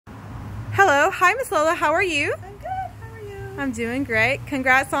Hello, hi Miss Lola, how are you? I'm good, how are you? I'm doing great.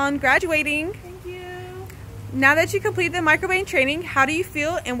 Congrats on graduating. Thank you. Now that you completed the microblading training, how do you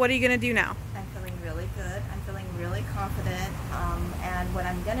feel and what are you going to do now? I'm feeling really good. I'm feeling really confident. And what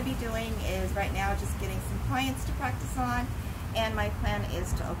I'm going to be doing is right now just getting some clients to practice on, and my plan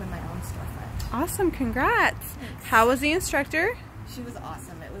is to open my own storefront. Awesome, congrats. Thanks. How was the instructor? She was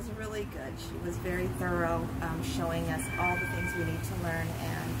awesome. It was really good. She was very thorough, showing us all the things we need to learn,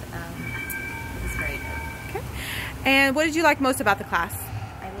 and it was very good. Okay. And what did you like most about the class?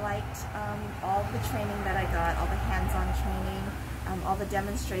 I liked all the training that I got, all the hands-on training, all the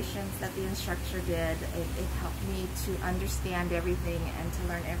demonstrations that the instructor did. It helped me to understand everything and to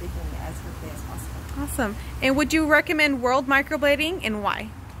learn everything as quickly as possible. Awesome. And would you recommend World Microblading and why?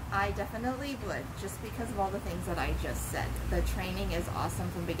 I definitely would, just because of all the things that I just said. The training is awesome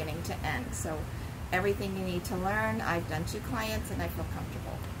from beginning to end. So everything you need to learn, I've done 2 clients and I feel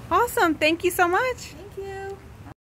comfortable. Awesome. Thank you so much.